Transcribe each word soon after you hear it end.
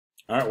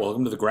All right,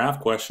 welcome to the graph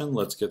question.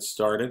 Let's get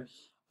started.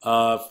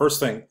 First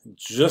thing,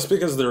 just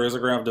because there is a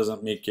graph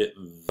doesn't make it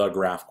the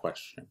graph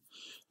question.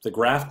 The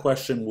graph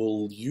question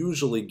will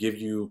usually give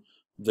you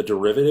the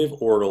derivative,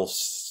 or it'll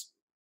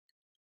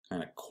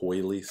kind of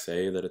coyly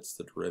say that it's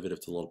the derivative.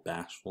 It's a little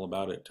bashful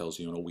about it. It tells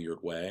you in a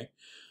weird way.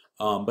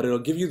 But it'll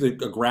give you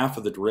a graph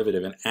of the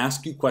derivative and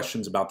ask you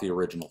questions about the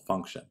original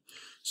function.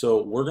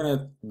 So we're going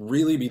to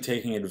really be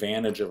taking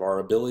advantage of our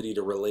ability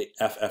to relate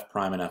f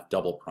prime and f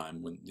double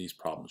prime when these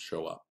problems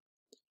show up.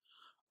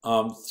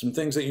 Some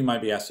things that you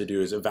might be asked to do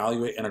is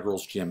evaluate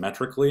integrals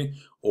geometrically,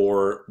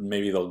 or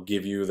maybe they'll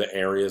give you the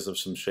areas of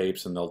some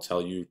shapes and they'll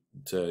tell you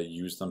to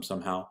use them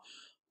somehow.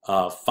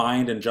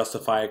 Find and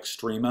justify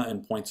extrema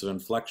and points of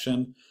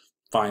inflection.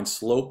 Find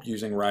slope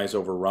using rise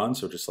over run,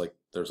 so just like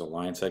there's a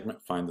line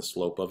segment, find the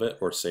slope of it,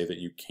 or say that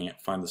you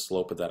can't find the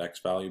slope of that x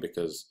value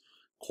because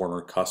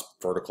corner,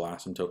 cusp, vertical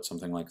asymptote,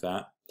 something like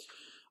that.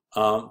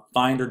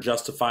 Find or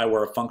justify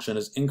where a function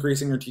is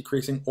increasing or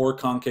decreasing, or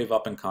concave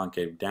up and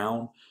concave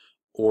down,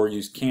 or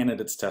use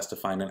candidates test to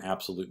find an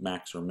absolute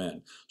max or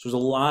min. So there's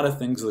a lot of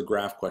things the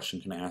graph question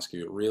can ask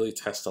you. It really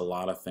tests a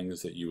lot of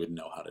things that you would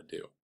know how to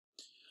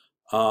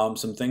do.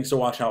 Some things to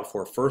watch out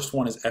for. First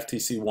one is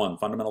FTC1,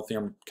 Fundamental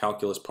Theorem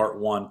Calculus Part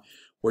 1,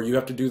 where you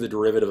have to do the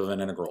derivative of an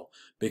integral.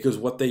 Because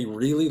what they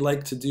really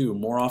like to do,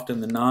 more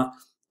often than not,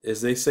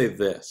 is they say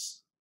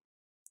this.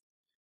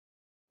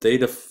 They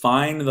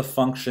define the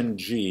function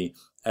g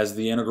as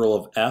the integral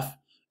of f,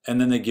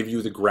 and then they give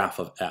you the graph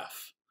of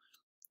f.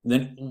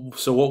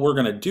 So what we're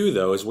going to do,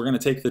 though, is we're going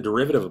to take the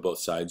derivative of both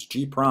sides.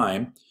 G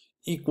prime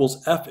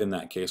equals f in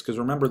that case, because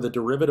remember, the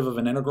derivative of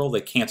an integral, they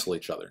cancel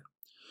each other.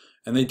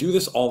 And they do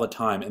this all the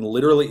time. And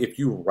literally, if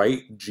you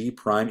write g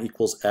prime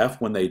equals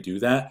f when they do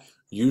that,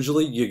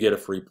 usually you get a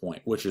free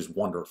point, which is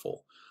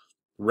wonderful.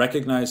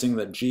 Recognizing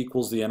that g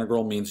equals the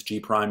integral means g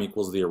prime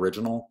equals the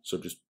original, so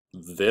just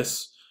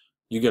this,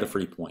 you get a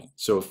free point.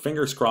 So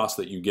fingers crossed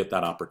that you get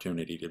that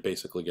opportunity to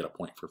basically get a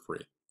point for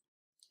free.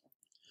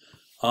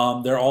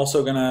 They're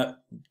also going to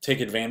take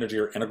advantage of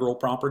your integral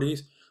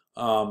properties.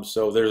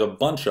 So there's a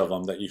bunch of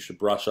them that you should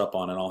brush up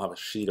on, and I'll have a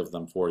sheet of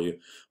them for you.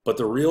 But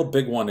the real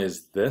big one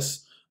is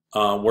this,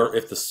 where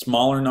if the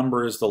smaller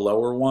number is the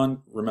lower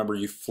one, remember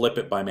you flip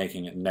it by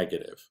making it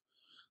negative.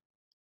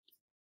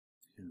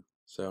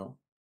 So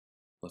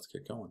let's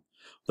get going.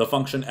 The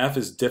function f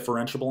is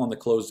differentiable on the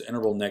closed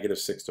interval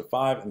 -6 to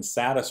 5 and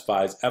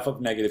satisfies f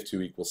of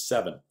 -2 equals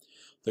 7.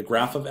 The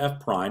graph of f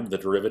prime, the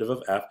derivative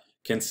of f,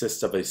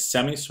 consists of a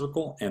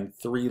semicircle and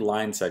 3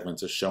 line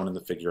segments as shown in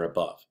the figure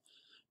above.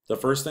 The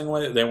first thing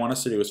they want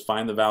us to do is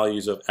find the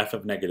values of f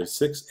of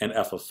 -6 and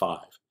f of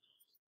 5.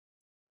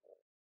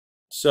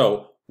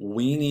 So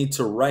we need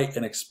to write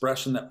an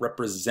expression that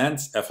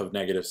represents f of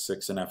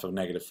 -6 and f of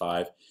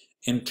 -5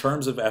 in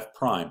terms of f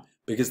prime,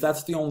 because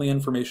that's the only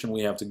information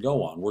we have to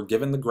go on. We're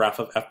given the graph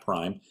of f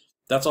prime.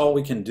 That's all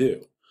we can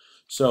do.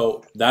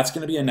 So that's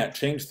going to be a net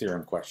change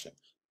theorem question.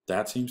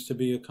 That seems to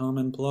be a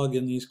common plug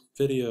in these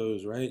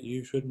videos, right?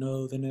 You should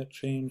know the net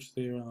change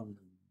theorem.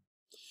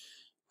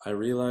 I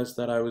realized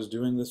that I was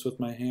doing this with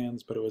my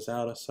hands, but it was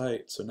out of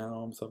sight. So now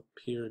I'm up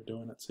here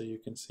doing it so you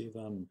can see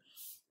them.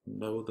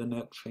 Know the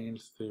net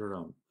change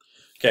theorem.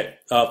 Okay,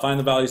 find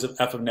the values of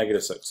f of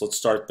 -6. Let's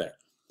start there.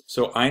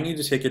 So I need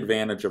to take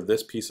advantage of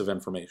this piece of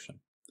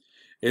information.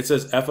 It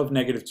says f of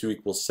 -2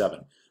 equals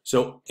 7.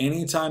 So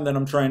anytime that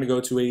I'm trying to go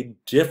to a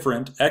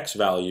different x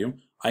value,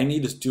 I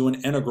need to do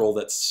an integral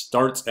that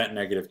starts at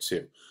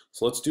 -2.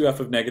 So let's do f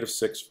of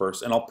 -6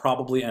 first, and I'll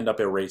probably end up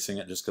erasing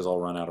it just because I'll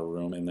run out of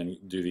room, and then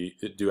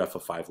do f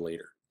of 5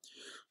 later.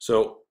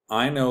 So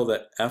I know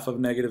that f of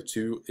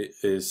 -2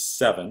 is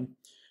 7.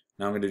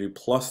 Now I'm going to do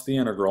plus the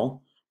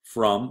integral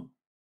from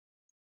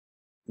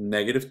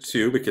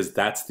 -2, because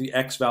that's the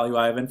x value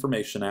I have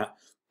information at,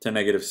 to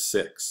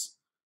 -6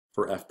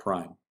 for f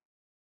prime.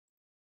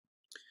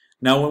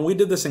 Now, when we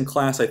did this in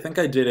class, I think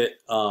I did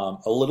it a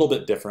little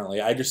bit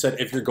differently. I just said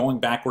if you're going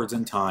backwards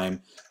in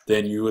time,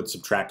 then you would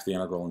subtract the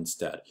integral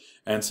instead.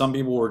 And some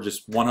people were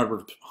just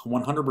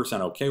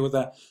 100% okay with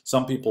that.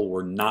 Some people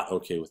were not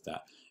okay with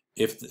that.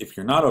 If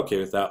you're not okay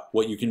with that,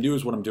 what you can do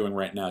is what I'm doing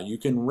right now. You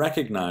can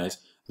recognize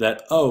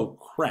that, oh,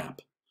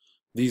 crap,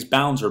 these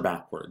bounds are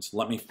backwards.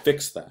 Let me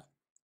fix that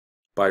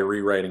by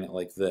rewriting it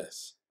like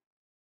this.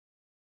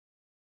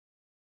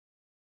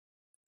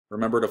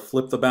 Remember, to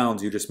flip the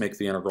bounds, you just make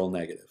the integral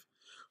negative.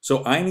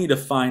 So I need to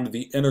find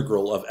the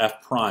integral of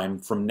f prime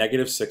from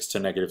 -6 to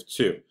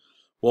 -2.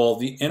 Well,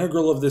 the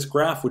integral of this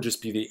graph would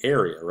just be the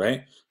area,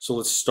 right? So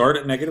let's start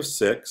at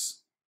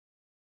 -6,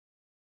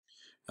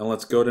 and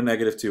let's go to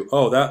 -2.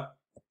 Oh,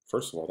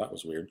 first of all, that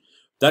was weird.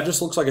 That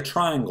just looks like a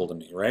triangle to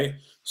me, right?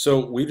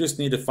 So we just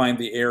need to find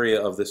the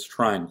area of this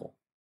triangle.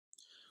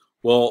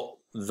 Well,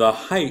 the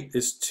height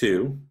is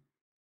 2.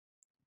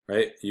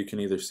 Right? You can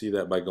either see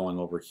that by going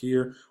over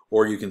here,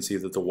 or you can see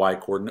that the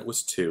y-coordinate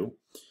was 2.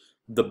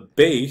 The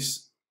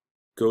base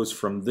goes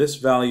from this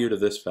value to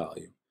this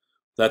value.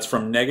 That's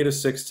from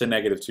 -6 to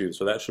 -2,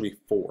 so that should be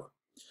 4.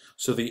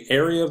 So the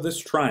area of this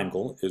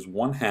triangle is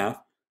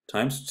 1/2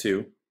 times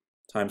 2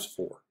 times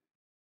 4.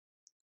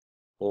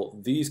 Well,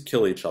 these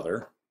kill each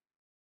other,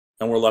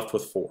 and we're left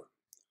with 4.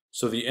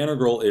 So the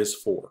integral is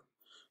 4.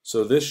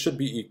 So this should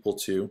be equal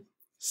to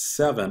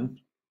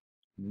 7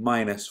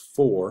 minus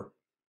 4,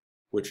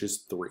 which is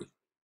 3.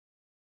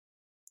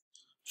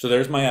 So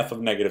there's my f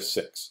of negative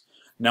 6.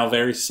 Now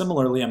very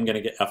similarly, I'm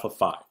going to get f of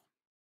 5.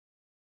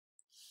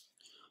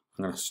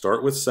 I'm going to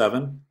start with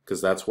 7, because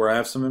that's where I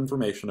have some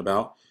information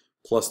about,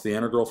 plus the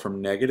integral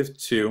from negative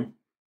 2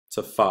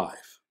 to 5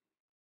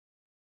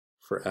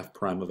 for f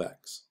prime of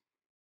x.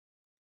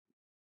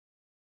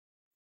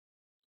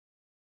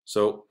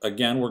 So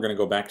again, we're going to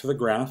go back to the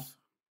graph.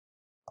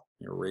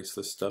 Erase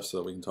this stuff so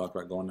that we can talk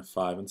about going to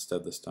 5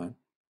 instead this time.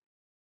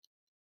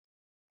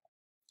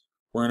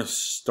 We're going to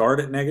start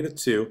at negative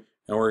 2,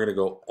 and we're going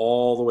to go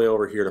all the way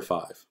over here to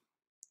 5.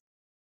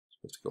 So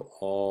we have to go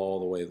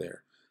all the way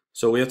there.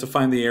 So we have to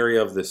find the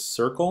area of this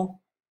circle,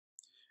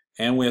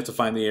 and we have to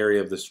find the area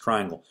of this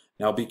triangle.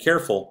 Now be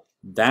careful,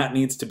 that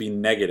needs to be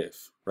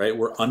negative, right?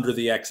 We're under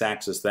the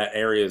x-axis, that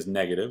area is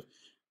negative,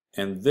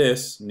 and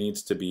this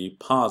needs to be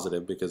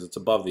positive because it's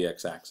above the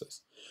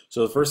x-axis.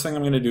 So the first thing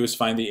I'm going to do is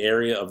find the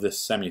area of this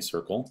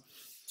semicircle.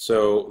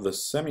 So the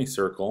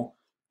semicircle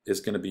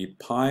is going to be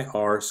pi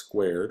r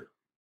squared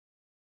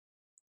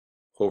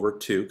over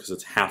 2, because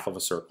it's half of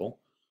a circle.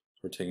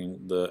 We're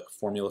taking the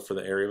formula for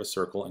the area of a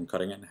circle and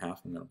cutting it in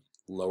half. I'm going to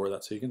lower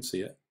that so you can see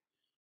it.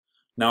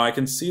 Now I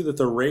can see that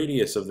the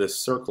radius of this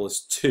circle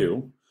is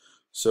 2,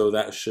 so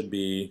that should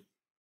be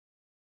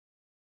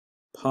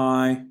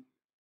pi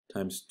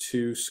times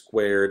 2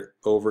 squared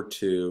over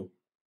 2,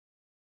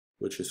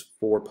 which is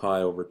 4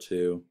 pi over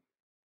 2,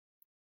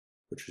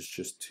 which is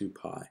just 2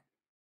 pi.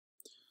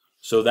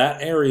 So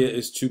that area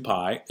is 2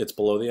 pi. It's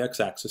below the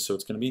x-axis, so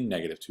it's going to be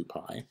negative 2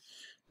 pi.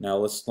 Now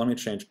let me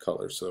change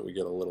color so that we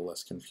get a little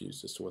less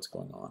confused as to what's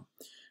going on.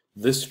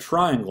 This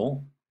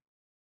triangle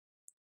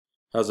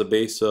has a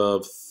base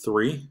of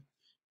 3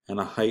 and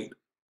a height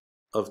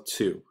of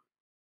 2.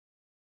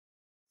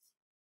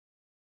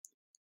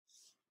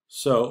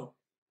 So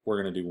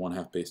we're going to do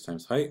 1/2 base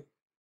times height.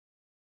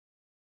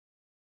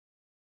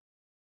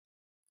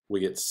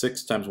 We get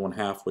 6 times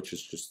 1/2, which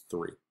is just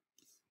 3.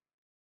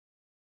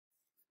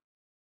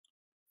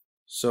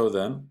 So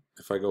then,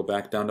 if I go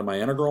back down to my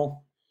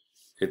integral,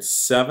 it's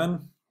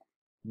 7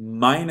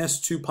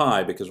 minus 2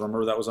 pi, because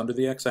remember that was under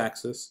the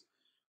x-axis,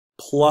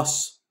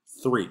 plus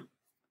 3.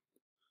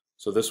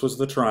 So this was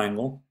the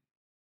triangle.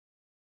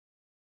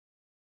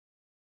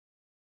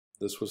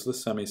 This was the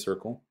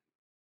semicircle.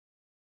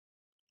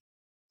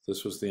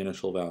 This was the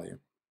initial value.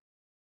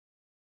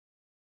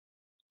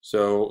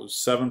 So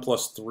 7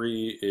 plus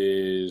 3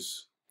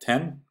 is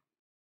 10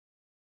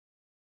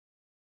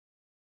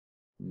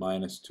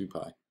 minus 2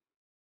 pi.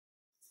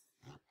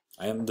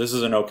 And this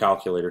is a no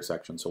calculator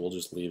section, so we'll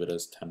just leave it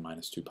as 10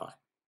 minus 2 pi.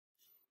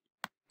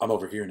 I'm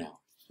over here now.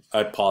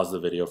 I paused the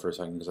video for a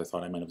second because I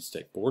thought I made a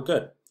mistake, but we're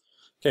good.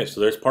 Okay,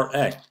 so there's part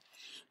A.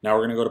 Now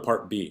we're going to go to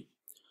part B.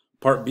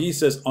 Part B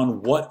says,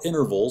 on what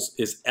intervals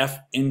is f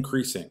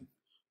increasing?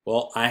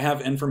 Well, I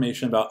have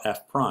information about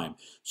f prime.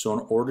 So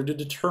in order to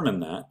determine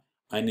that,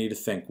 I need to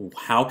think,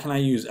 how can I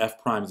use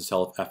f prime to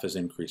tell if f is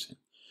increasing?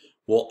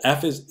 Well,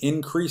 f is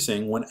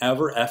increasing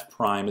whenever f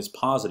prime is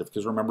positive,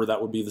 because remember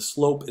that would be the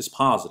slope is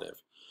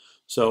positive.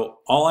 So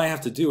all I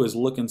have to do is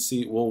look and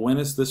see, well, when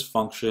is this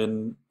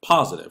function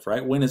positive,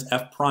 right? When is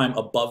f prime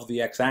above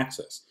the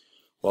x-axis?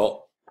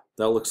 Well,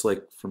 that looks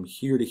like from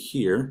here to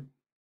here,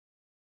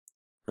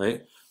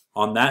 right?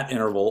 On that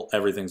interval,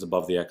 everything's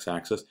above the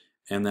x-axis,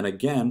 and then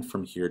again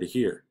from here to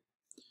here.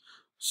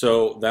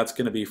 So that's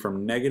going to be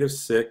from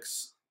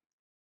 -6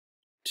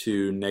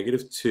 to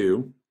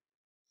 -2,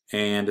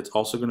 and it's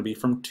also going to be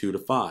from 2 to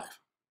 5.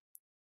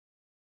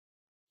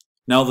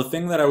 Now the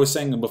thing that I was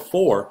saying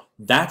before,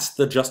 that's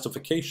the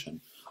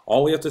justification.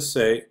 All we have to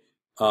say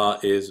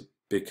is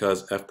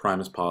because f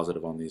prime is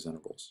positive on these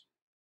intervals.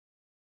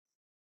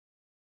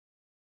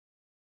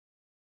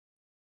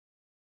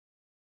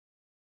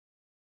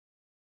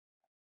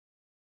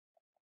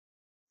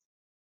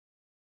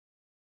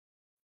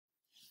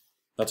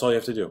 That's all you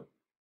have to do.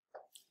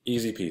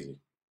 Easy peasy.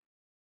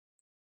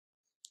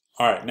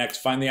 All right, next,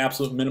 find the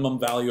absolute minimum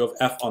value of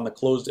f on the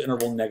closed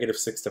interval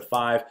 -6 to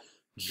 5.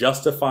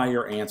 Justify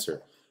your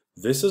answer.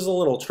 This is a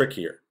little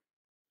trickier.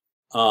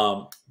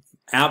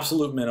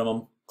 Absolute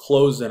minimum,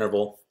 closed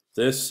interval.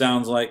 This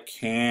sounds like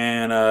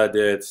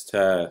candidate's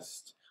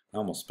test. I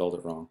almost spelled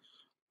it wrong.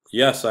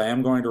 Yes, I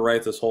am going to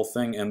write this whole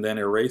thing and then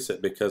erase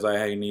it because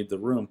I need the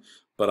room,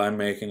 but I'm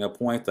making a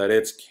point that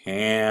it's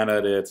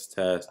candidate's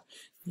test.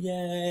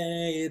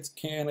 Yay, it's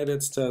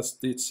candidate's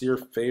test. It's your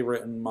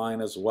favorite and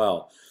mine as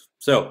well.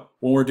 So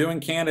when we're doing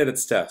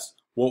candidate's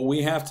test, what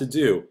we have to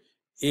do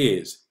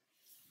is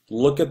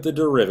look at the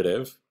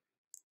derivative,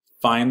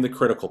 find the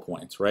critical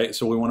points, right?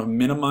 So we want to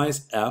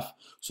minimize f,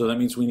 so that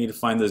means we need to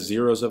find the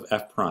zeros of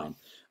f prime.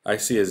 I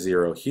see a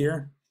 0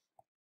 here,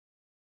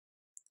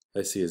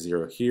 I see a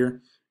 0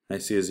 here, and I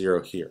see a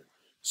 0 here.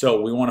 So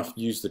we want to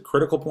use the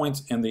critical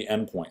points and the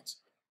endpoints.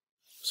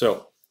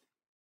 So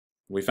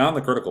we found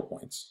the critical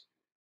points.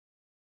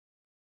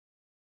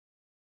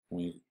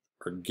 We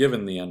are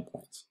given the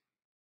endpoints.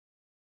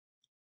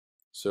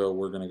 So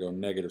we're going to go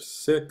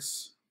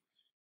 -6,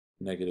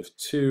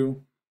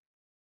 -2,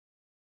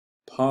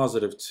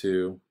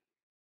 +2,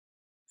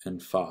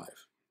 and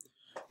 5.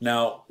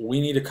 Now,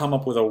 we need to come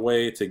up with a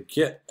way to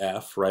get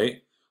f,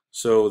 right?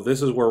 So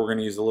this is where we're going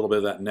to use a little bit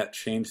of that net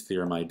change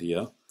theorem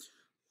idea.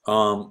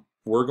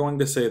 We're going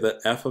to say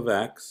that f of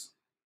x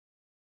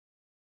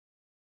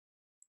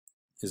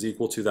is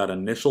equal to that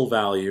initial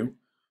value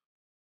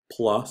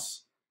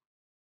plus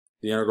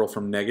the integral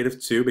from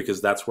 -2,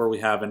 because that's where we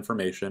have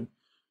information,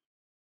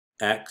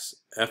 x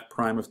f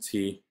prime of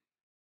t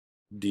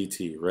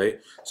dt,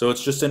 right? So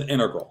it's just an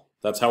integral.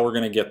 That's how we're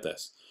going to get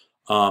this.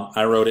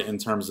 I wrote it in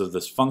terms of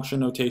this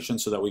function notation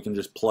so that we can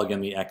just plug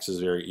in the x's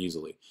very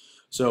easily.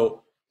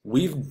 So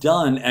we've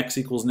done x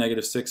equals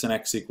 -6 and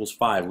x equals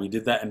 5. We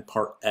did that in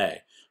part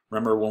A.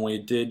 Remember when we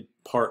did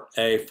part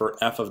A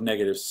for f of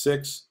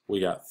 -6, we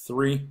got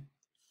 3.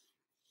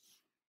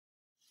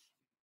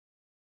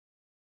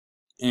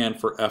 And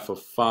for f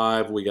of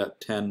 5, we got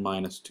 10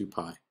 minus 2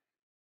 pi.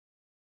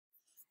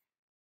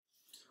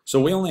 So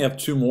we only have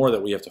 2 more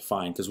that we have to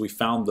find because we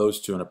found those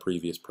 2 in a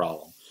previous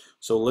problem.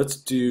 So let's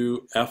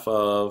do f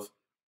of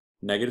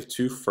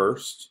 -2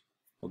 first.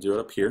 We'll do it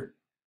up here.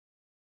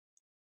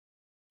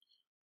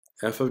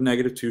 F of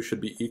 -2 should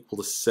be equal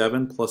to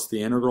 7 plus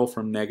the integral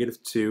from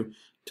 -2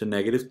 to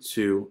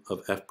 -2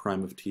 of f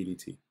prime of t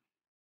dt.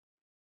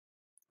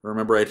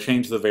 Remember, I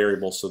changed the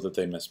variables so that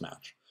they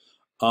mismatch.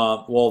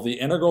 Well, the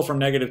integral from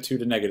 -2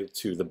 to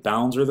 -2, the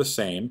bounds are the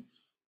same.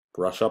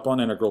 Brush up on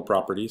integral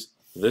properties.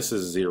 This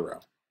is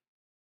 0.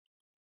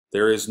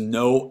 There is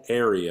no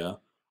area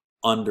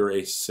under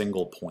a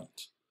single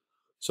point.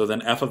 So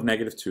then f of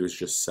 -2 is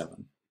just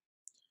 7.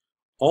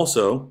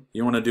 Also,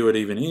 you want to do it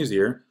even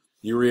easier.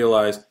 You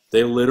realize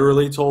they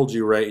literally told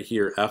you right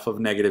here f of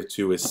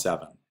 -2 is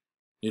 7.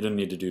 You didn't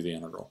need to do the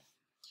integral.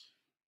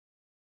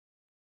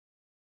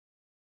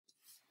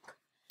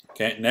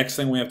 Okay, next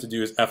thing we have to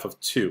do is f of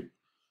 2.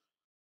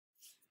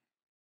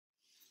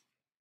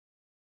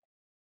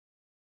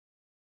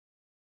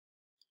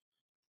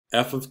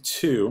 F of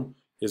 2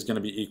 is going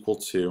to be equal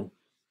to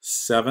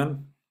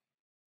 7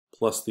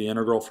 plus the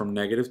integral from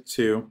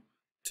 -2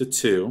 to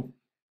 2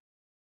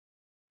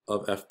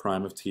 of f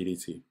prime of t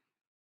dt.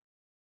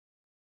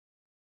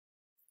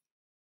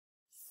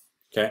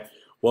 Okay,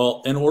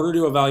 well, in order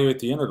to evaluate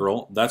the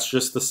integral, that's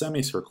just the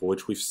semicircle,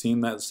 which we've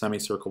seen that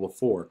semicircle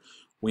before.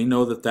 We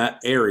know that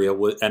that area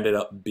ended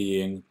up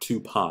being 2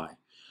 pi.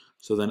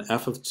 So then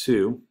f of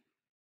 2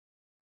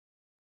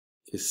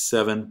 is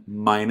 7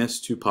 minus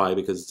 2 pi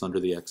because it's under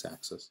the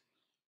x-axis.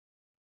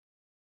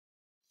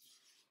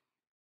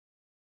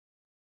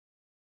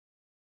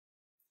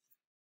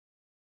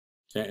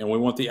 Okay, and we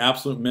want the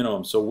absolute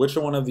minimum. So which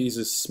one of these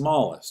is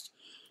smallest?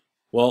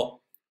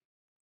 Well,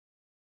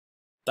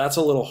 that's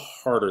a little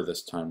harder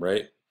this time,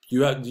 right?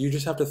 You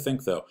just have to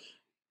think though.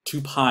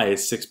 2 pi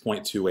is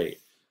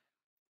 6.28.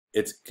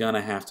 It's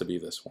gonna have to be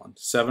this one.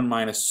 7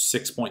 minus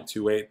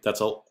 6.28,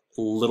 that's a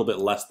little bit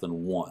less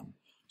than 1.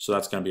 So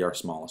that's gonna be our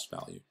smallest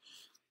value.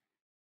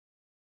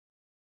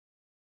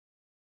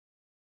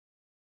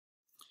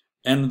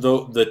 And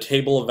the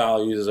table of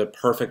values is a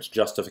perfect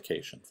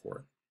justification for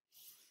it.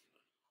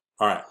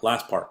 All right,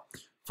 last part.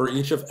 For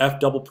each of f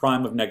double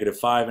prime of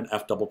 -5 and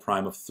f double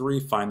prime of 3,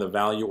 find the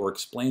value or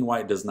explain why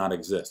it does not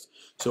exist.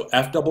 So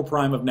f double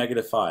prime of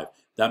 -5,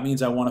 that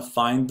means I want to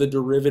find the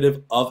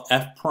derivative of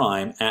f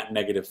prime at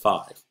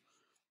 -5.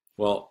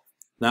 Well,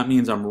 that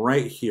means I'm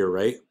right here,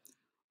 right?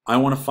 I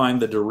want to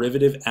find the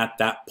derivative at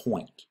that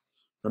point.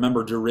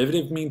 Remember,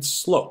 derivative means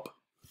slope.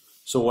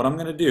 So what I'm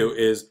going to do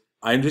is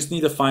I just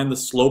need to find the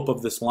slope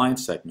of this line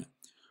segment.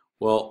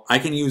 Well, I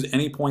can use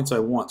any points I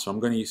want, so I'm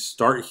going to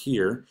start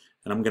here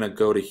and I'm going to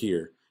go to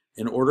here.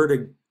 In order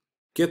to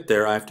get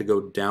there, I have to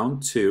go down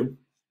 2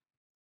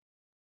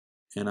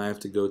 and I have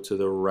to go to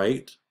the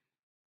right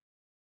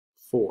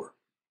 4.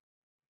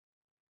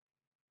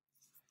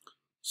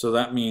 So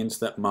that means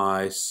that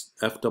my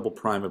f double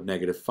prime of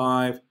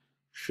 -5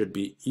 should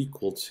be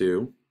equal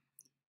to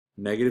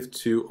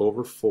 -2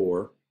 over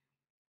 4,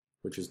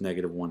 which is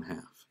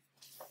 -1/2.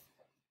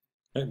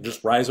 Okay,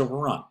 just rise over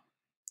run.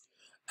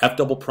 F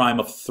double prime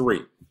of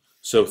 3.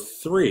 So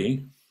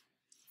 3,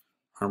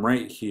 I'm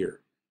right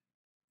here.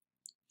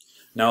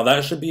 Now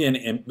that should be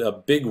a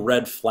big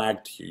red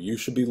flag to you. You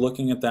should be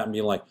looking at that and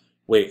be like,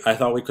 wait, I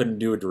thought we couldn't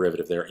do a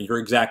derivative there. You're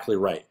exactly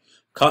right.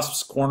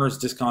 Cusps, corners,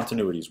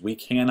 discontinuities, we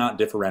cannot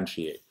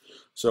differentiate.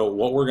 So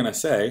what we're going to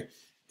say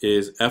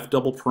is f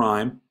double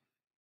prime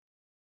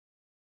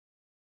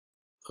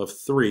of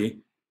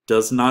 3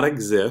 does not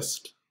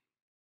exist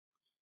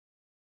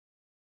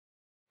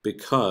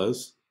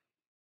because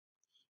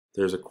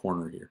there's a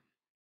corner here.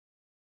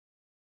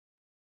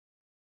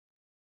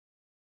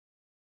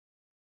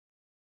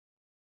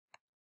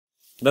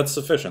 That's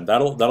sufficient.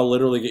 That'll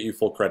literally get you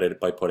full credit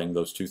by putting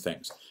those two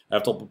things.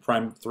 F double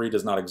prime 3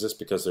 does not exist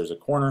because there's a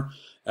corner.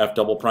 F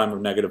double prime of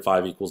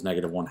 -5 equals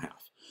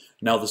 -1/2.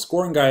 Now the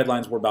scoring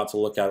guidelines we're about to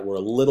look at were a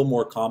little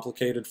more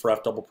complicated for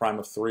F double prime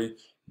of 3,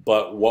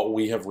 but what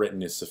we have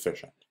written is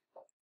sufficient.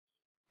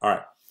 All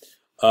right.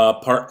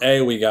 Part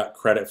A, we got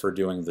credit for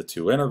doing the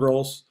two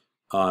integrals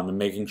and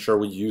making sure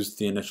we used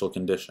the initial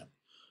condition.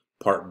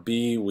 Part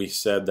B, we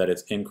said that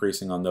it's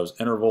increasing on those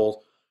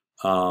intervals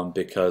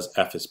because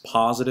f is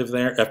positive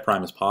there, f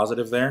prime is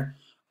positive there.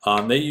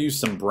 They use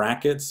some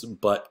brackets,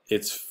 but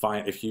it's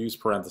fine. If you use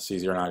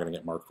parentheses, you're not going to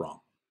get marked wrong.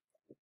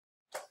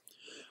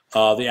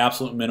 The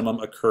absolute minimum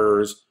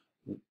occurs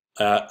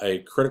at a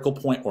critical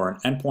point or an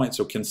endpoint.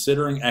 So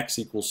considering x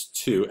equals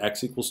 2 and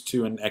x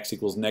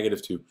equals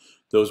 -2,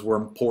 those were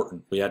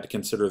important. We had to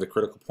consider the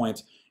critical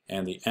points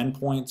and the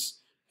endpoints,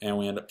 and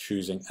we end up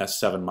choosing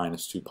S7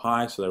 minus 2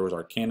 pi. So there was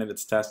our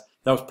candidates test.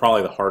 That was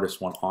probably the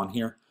hardest one on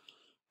here.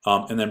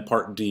 And then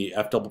part D,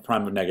 f double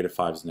prime of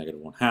 -5 is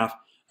 -1/2.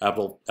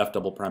 F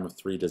double prime of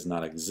 3 does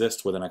not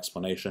exist with an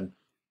explanation.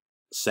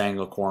 Saying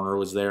a corner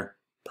was there,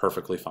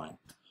 perfectly fine.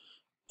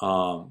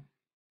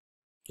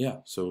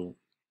 Yeah, so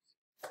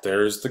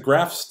there's the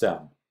graph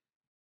stem.